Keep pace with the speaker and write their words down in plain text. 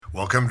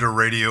Welcome to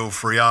Radio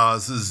Free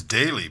Oz's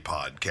daily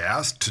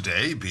podcast,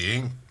 today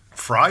being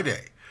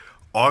Friday,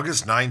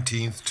 August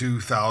 19th,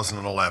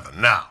 2011.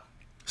 Now,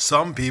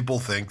 some people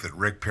think that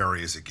Rick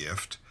Perry is a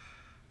gift,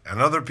 and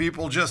other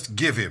people just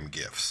give him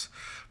gifts.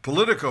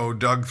 Politico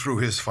dug through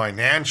his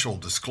financial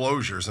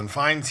disclosures and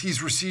finds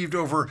he's received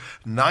over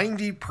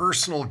 90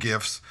 personal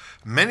gifts,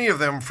 many of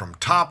them from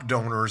top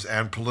donors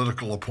and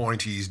political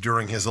appointees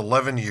during his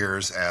 11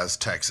 years as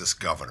Texas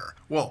governor.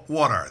 Well,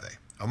 what are they?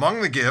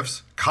 Among the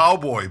gifts,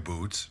 cowboy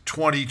boots,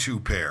 22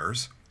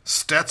 pairs,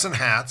 Stetson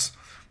hats,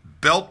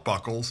 belt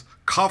buckles,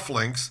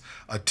 cufflinks,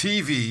 a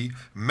TV,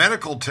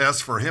 medical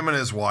tests for him and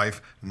his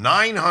wife,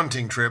 9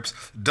 hunting trips,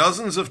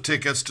 dozens of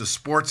tickets to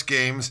sports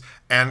games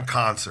and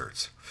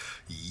concerts.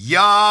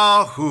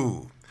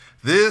 Yahoo!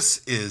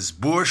 This is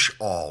Bush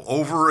all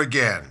over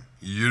again.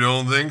 You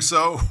don't think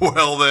so?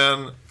 Well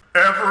then,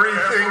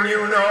 everything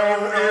you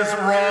know is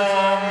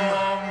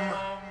wrong.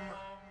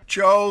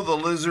 Joe the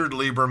Lizard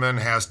Lieberman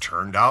has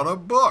turned out a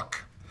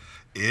book.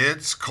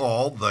 It's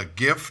called The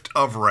Gift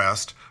of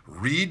Rest,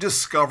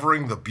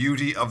 Rediscovering the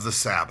Beauty of the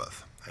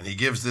Sabbath. And he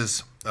gives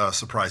this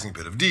surprising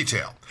bit of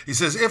detail. He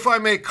says, if I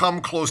may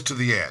come close to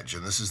the edge,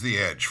 and this is the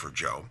edge for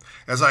Joe,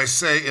 as I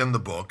say in the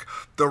book,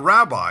 the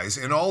rabbis,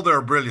 in all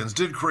their brilliance,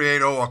 did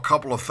create, a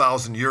couple of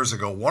thousand years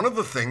ago, one of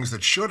the things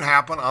that should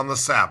happen on the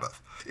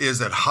Sabbath is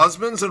that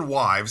husbands and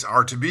wives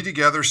are to be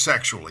together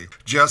sexually,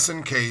 just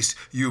in case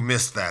you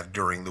missed that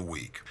during the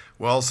week.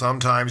 Well,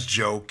 sometimes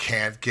Joe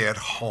can't get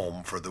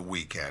home for the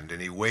weekend,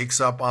 and he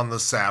wakes up on the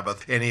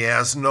Sabbath, and he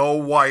has no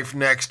wife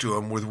next to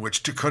him with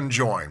which to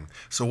conjoin.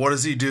 So what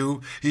does he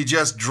do? He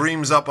just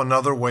dreams up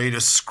another way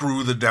to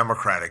screw the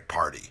Democratic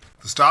Party.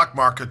 The stock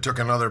market took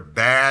another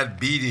bad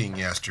beating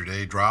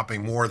yesterday,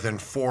 dropping more than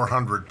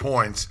 400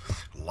 points.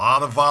 A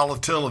lot of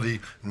volatility,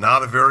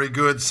 not a very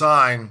good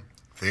sign.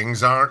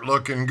 Things aren't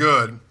looking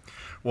good.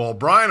 Well,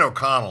 Brian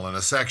O'Connell, in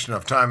a section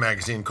of Time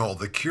magazine called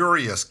The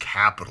Curious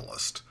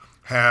Capitalist,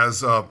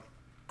 has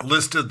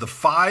listed the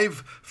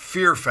 5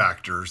 fear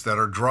factors that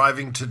are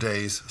driving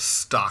today's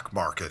stock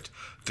market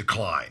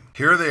decline.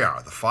 Here they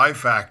are, the 5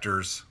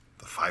 factors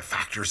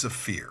of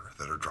fear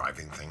that are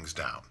driving things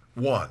down.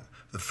 1.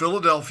 The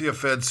Philadelphia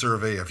Fed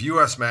survey of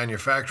U.S.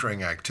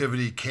 manufacturing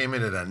activity came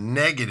in at a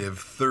negative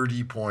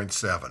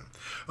 30.7,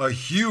 a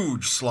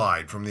huge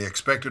slide from the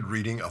expected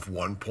reading of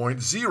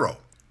 1.0.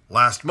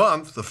 Last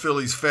month, the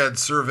Phillies Fed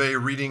survey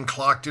reading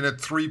clocked in at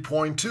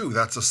 3.2.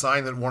 That's a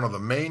sign that one of the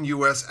main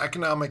U.S.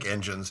 economic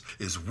engines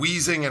is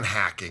wheezing and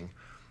hacking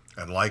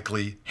and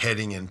likely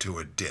heading into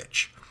a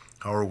ditch.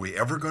 How are we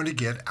ever going to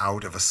get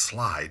out of a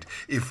slide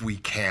if we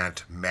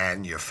can't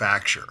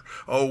manufacture?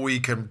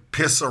 We can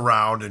piss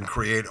around and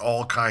create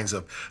all kinds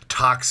of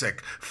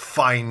toxic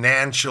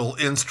financial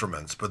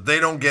instruments, but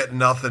they don't get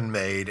nothing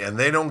made and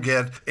they don't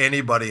get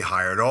anybody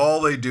hired.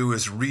 All they do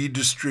is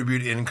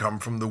redistribute income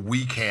from the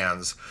weak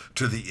hands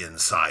to the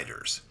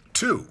insiders.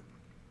 2.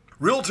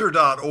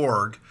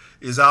 Realtor.org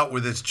is out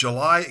with its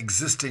July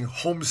existing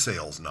home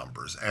sales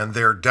numbers, and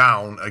they're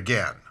down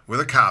again. With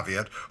a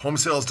caveat, home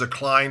sales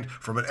declined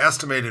from an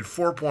estimated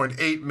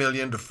 4.8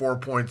 million to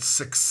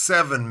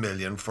 4.67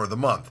 million for the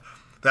month.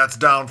 That's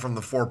down from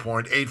the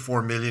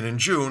 4.84 million in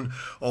June,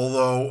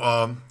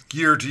 although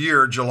year to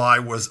year, July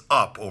was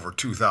up over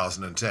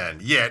 2010.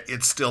 Yet,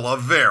 it's still a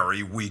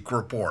very weak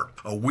report.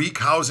 A weak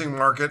housing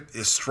market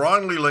is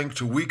strongly linked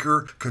to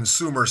weaker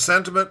consumer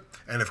sentiment,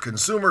 and if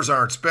consumers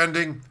aren't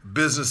spending,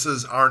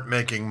 businesses aren't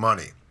making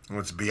money. And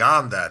it's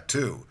beyond that,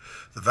 too.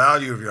 The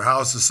value of your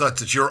house is such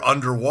that you're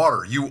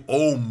underwater. You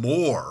owe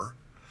more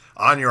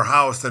on your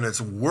house than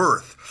it's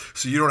worth.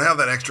 So you don't have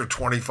that extra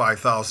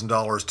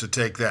 $25,000 to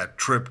take that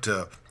trip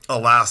to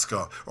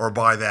Alaska or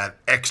buy that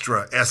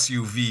extra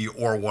SUV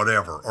or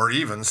whatever, or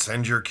even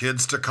send your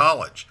kids to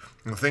college.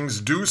 And things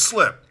do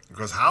slip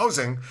because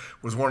housing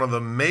was one of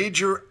the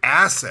major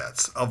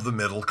assets of the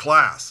middle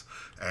class,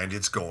 and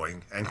it's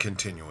going and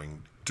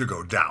continuing to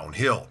go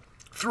downhill.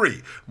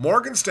 3.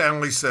 Morgan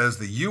Stanley says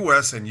the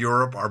U.S. and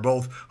Europe are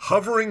both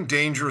hovering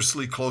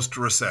dangerously close to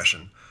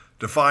recession,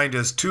 defined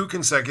as 2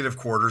 consecutive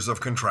quarters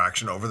of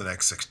contraction over the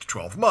next 6 to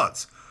 12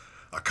 months.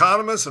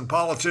 Economists and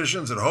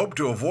politicians had hoped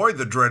to avoid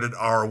the dreaded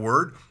R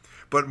word,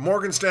 but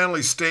Morgan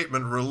Stanley's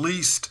statement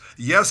released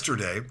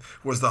yesterday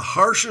was the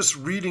harshest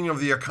reading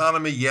of the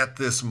economy yet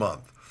this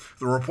month.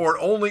 The report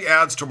only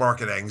adds to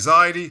market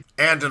anxiety,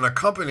 and an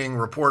accompanying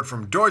report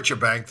from Deutsche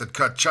Bank that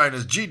cut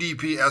China's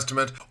GDP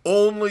estimate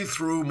only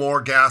threw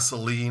more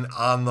gasoline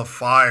on the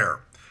fire.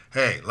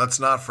 Hey, let's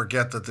not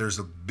forget that there's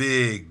a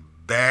big,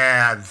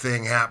 bad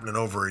thing happening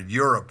over in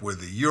Europe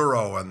with the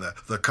euro and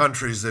the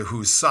countries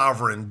whose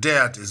sovereign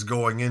debt is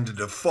going into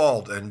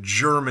default, and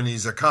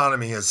Germany's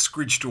economy has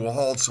screeched to a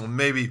halt, so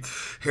maybe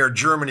here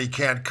Germany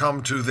can't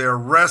come to their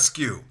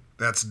rescue.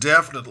 That's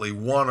definitely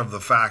one of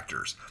the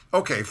factors.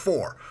 Okay,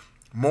 4.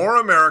 More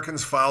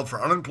Americans filed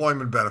for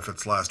unemployment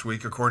benefits last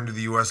week, according to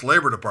the U.S.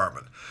 Labor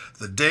Department.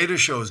 The data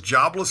shows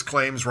jobless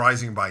claims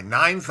rising by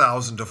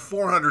 9,000 to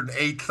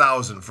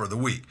 408,000 for the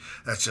week.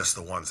 That's just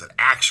the ones that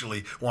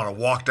actually want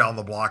to walk down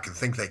the block and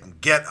think they can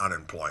get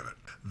unemployment.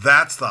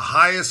 That's the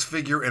highest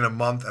figure in a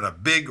month and a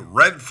big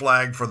red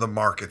flag for the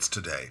markets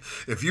today.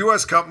 If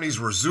U.S. companies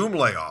resume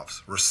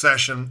layoffs,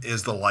 recession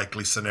is the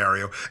likely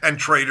scenario, and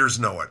traders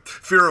know it.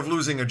 Fear of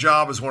losing a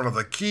job is one of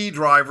the key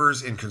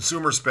drivers in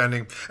consumer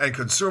spending, and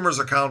consumers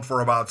account for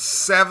about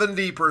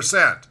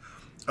 70%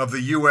 of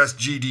the U.S.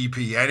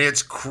 GDP, and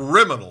it's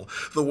criminal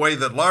the way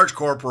that large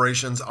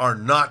corporations are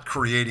not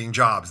creating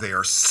jobs. They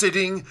are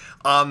sitting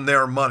on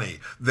their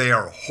money. They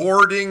are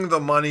hoarding the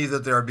money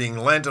that they're being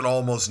lent at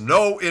almost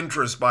no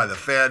interest by the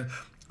Fed.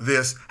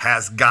 This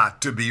has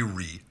got to be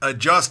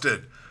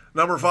readjusted.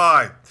 Number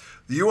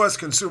 5. The U.S.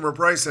 Consumer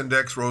Price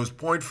Index rose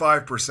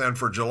 0.5%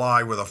 for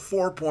July, with a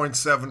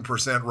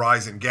 4.7%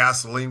 rise in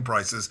gasoline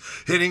prices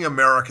hitting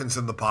Americans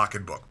in the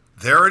pocketbook.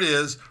 There it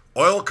is.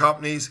 Oil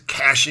companies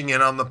cashing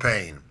in on the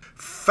pain.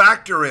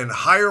 Factor in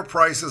higher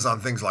prices on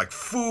things like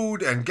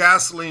food and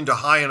gasoline to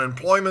high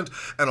unemployment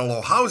and a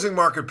low housing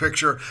market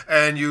picture,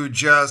 and you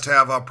just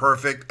have a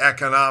perfect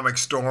economic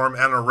storm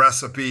and a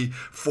recipe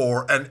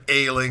for an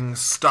ailing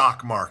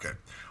stock market.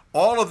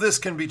 All of this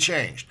can be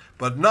changed,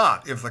 but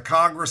not if the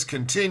Congress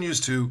continues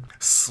to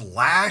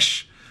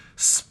slash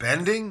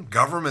spending,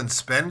 government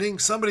spending.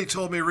 Somebody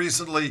told me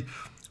recently,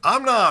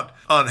 I'm not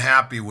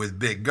unhappy with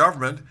big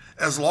government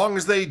as long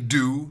as they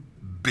do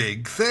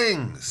big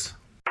things.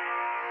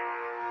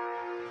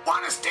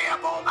 Want to stay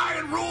up all night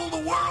and rule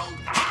the world?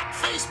 Hack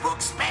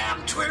Facebook,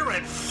 spam Twitter,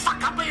 and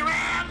fuck up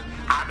Iran?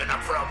 I've been up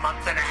for a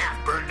month and a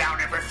half, burned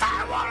down every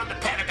firewall in the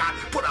Pentagon,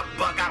 put a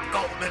bug up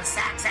Goldman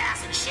Sachs'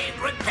 ass, and shaved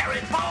Rick Perry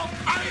bald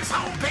on his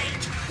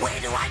homepage. Where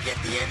do I get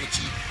the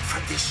energy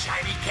from this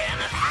shiny can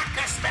of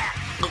hacker smack?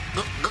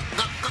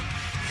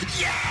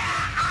 Yeah,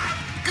 I'm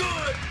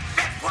good.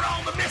 That's what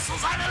all the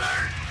missiles I've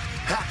learned.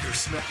 Hacker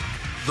Smack,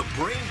 the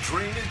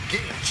brain-draining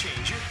game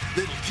changer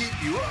that'll keep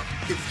you up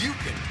if you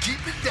can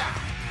keep it down.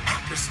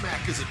 Hacker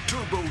Smack is a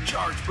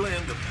turbocharged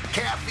blend of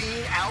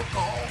caffeine,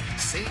 alcohol,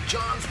 St.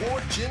 John's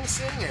wort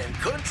ginseng, and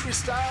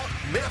country-style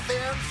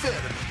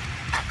methamphetamine.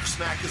 Hacker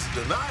Smack is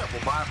a deniable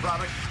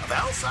byproduct of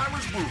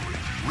Alzheimer's Brewery,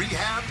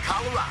 Rehab,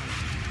 Colorado.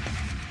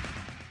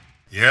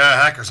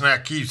 Yeah, Hacker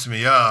Snack keeps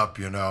me up,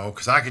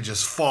 because I could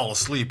just fall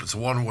asleep. It's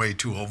one way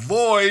to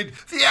avoid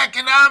the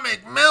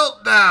economic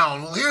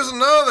meltdown. Well, here's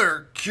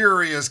another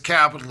curious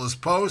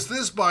capitalist post,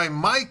 this by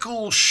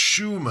Michael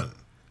Schumann.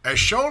 As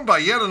shown by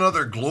yet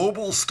another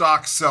global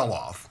stock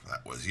sell-off,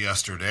 that was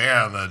yesterday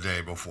and the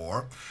day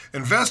before,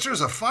 investors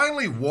have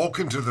finally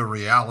woken to the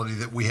reality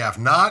that we have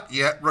not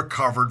yet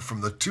recovered from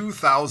the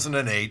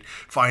 2008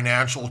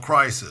 financial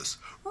crisis.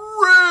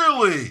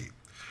 Really?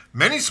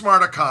 Many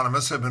smart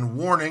economists have been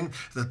warning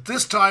that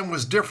this time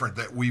was different,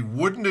 that we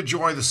wouldn't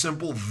enjoy the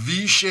simple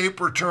V-shaped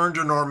return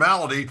to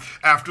normality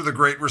after the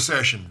Great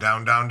Recession.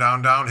 Down, down,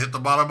 down, down, hit the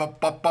bottom,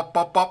 up, up, up,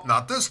 up, up.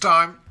 Not this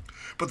time.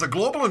 But the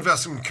global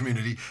investment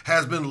community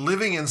has been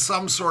living in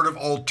some sort of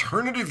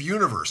alternative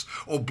universe,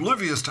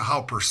 oblivious to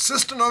how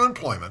persistent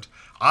unemployment,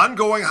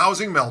 ongoing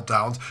housing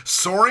meltdowns,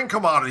 soaring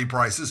commodity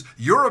prices,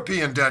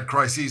 European debt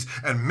crises,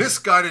 and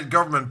misguided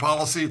government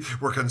policy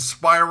were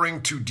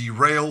conspiring to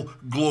derail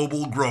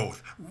global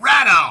growth.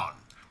 Rat on!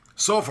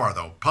 So far,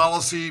 though,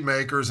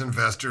 policymakers,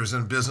 investors,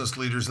 and business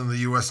leaders in the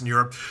U.S. and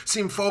Europe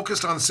seem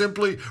focused on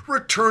simply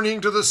returning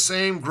to the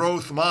same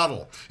growth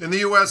model. In the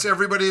U.S.,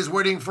 everybody is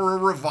waiting for a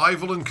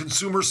revival in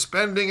consumer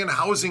spending and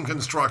housing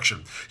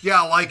construction.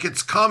 Yeah, like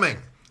it's coming.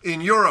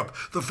 In Europe,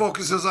 the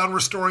focus is on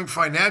restoring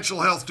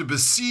financial health to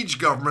besieged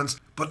governments,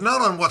 but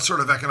not on what sort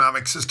of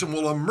economic system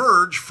will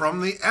emerge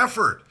from the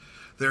effort.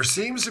 There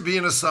seems to be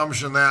an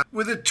assumption that,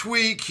 with a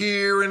tweak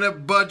here and a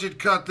budget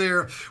cut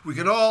there, we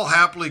can all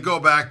happily go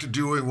back to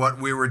doing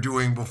what we were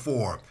doing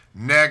before.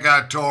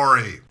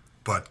 Negatory.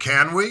 But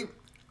can we?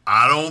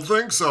 I don't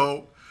think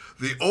so.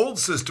 The old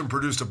system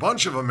produced a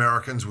bunch of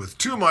Americans with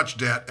too much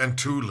debt and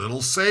too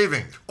little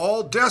savings,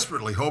 all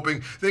desperately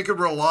hoping they could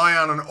rely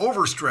on an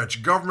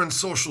overstretched government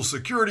social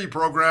security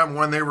program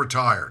when they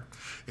retired.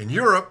 In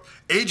Europe,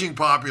 aging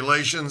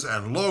populations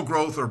and low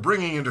growth are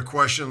bringing into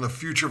question the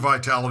future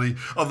vitality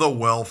of the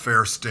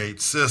welfare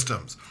state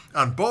systems.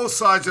 On both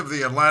sides of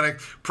the Atlantic,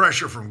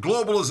 pressure from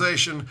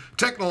globalization,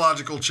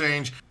 technological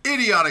change,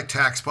 idiotic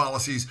tax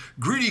policies,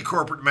 greedy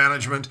corporate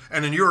management,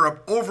 and in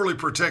Europe, overly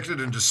protected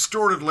and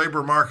distorted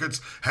labor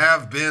markets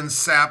have been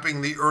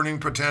sapping the earning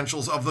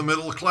potentials of the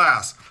middle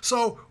class.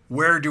 So,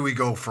 where do we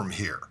go from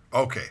here?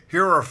 Okay,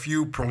 here are a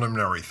few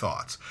preliminary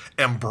thoughts.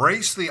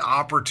 Embrace the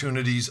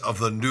opportunities of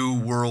the New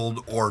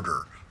World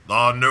Order.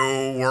 The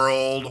New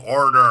World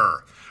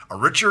Order. A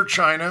richer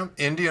China,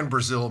 India, and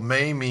Brazil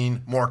may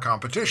mean more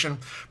competition,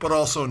 but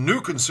also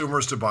new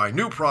consumers to buy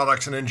new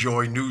products and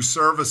enjoy new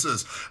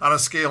services on a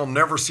scale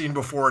never seen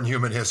before in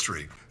human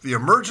history. The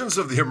emergence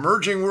of the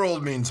emerging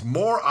world means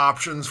more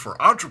options for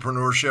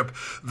entrepreneurship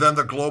than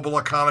the global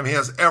economy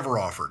has ever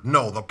offered.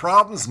 No, the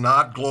problem's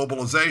not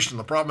globalization.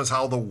 The problem is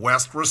how the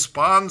West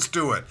responds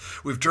to it.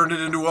 We've turned it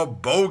into a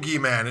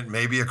bogeyman. It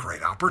may be a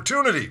great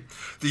opportunity.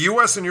 The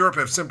U.S. and Europe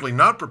have simply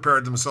not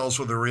prepared themselves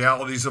for the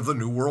realities of the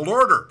New World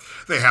Order.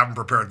 They haven't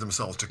prepared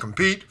themselves to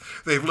compete.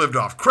 They've lived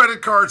off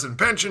credit cards and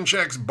pension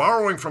checks,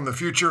 borrowing from the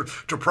future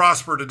to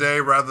prosper today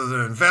rather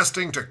than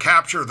investing to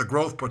capture the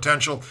growth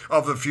potential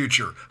of the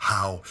future.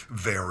 How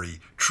very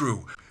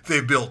true.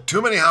 They've built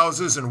too many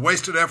houses and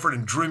wasted effort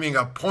in dreaming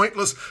up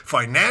pointless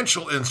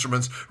financial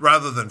instruments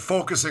rather than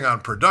focusing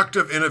on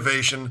productive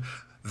innovation.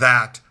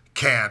 That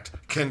can't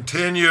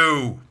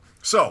continue.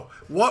 So,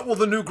 what will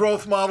the new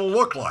growth model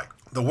look like?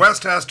 The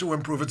West has to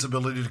improve its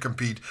ability to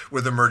compete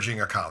with emerging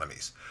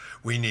economies.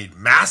 We need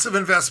massive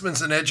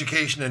investments in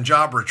education and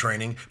job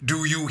retraining.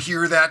 Do you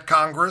hear that,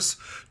 Congress?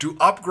 To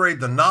upgrade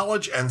the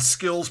knowledge and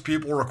skills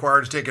people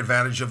require to take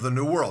advantage of the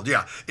new world.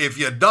 Yeah, if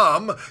you're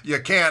dumb, you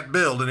can't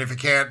build, and if you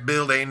can't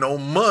build, ain't no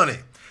money.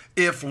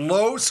 If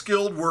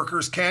low-skilled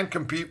workers can't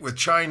compete with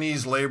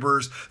Chinese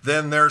laborers,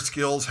 then their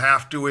skills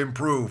have to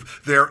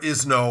improve. There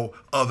is no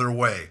other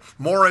way.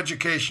 More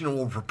education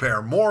will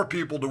prepare more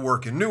people to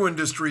work in new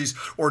industries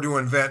or to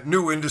invent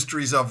new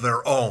industries of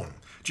their own.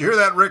 Did you hear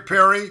that, Rick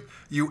Perry?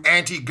 You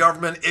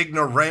anti-government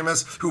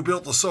ignoramus who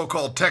built the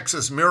so-called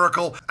Texas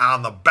miracle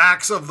on the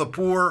backs of the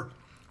poor?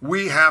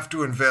 We have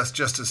to invest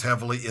just as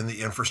heavily in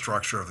the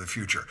infrastructure of the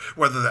future,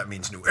 whether that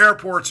means new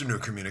airports or new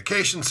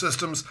communication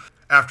systems.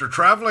 After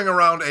traveling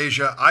around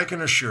Asia, I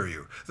can assure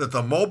you that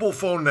the mobile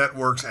phone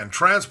networks and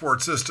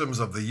transport systems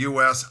of the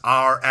U.S.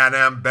 are an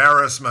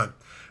embarrassment.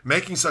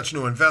 Making such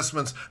new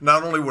investments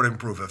not only would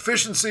improve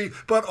efficiency,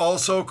 but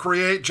also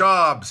create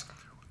jobs.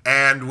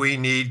 And we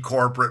need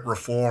corporate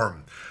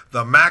reform.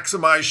 The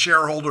maximize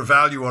shareholder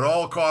value at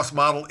all cost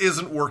model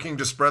isn't working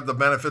to spread the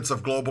benefits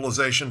of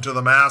globalization to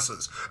the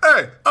masses.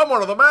 Hey, I'm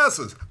one of the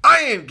masses. I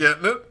ain't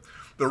getting it.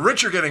 The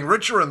rich are getting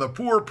richer and the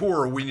poor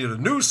poorer. We need a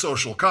new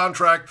social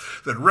contract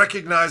that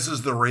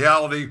recognizes the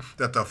reality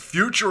that the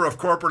future of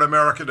corporate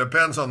America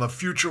depends on the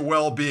future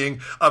well-being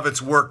of its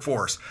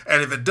workforce.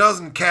 And if it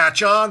doesn't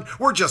catch on,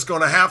 we're just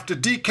going to have to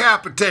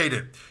decapitate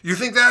it. You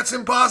think that's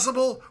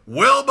impossible?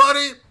 Well,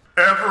 buddy,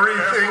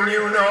 everything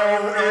you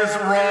know is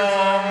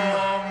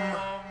wrong.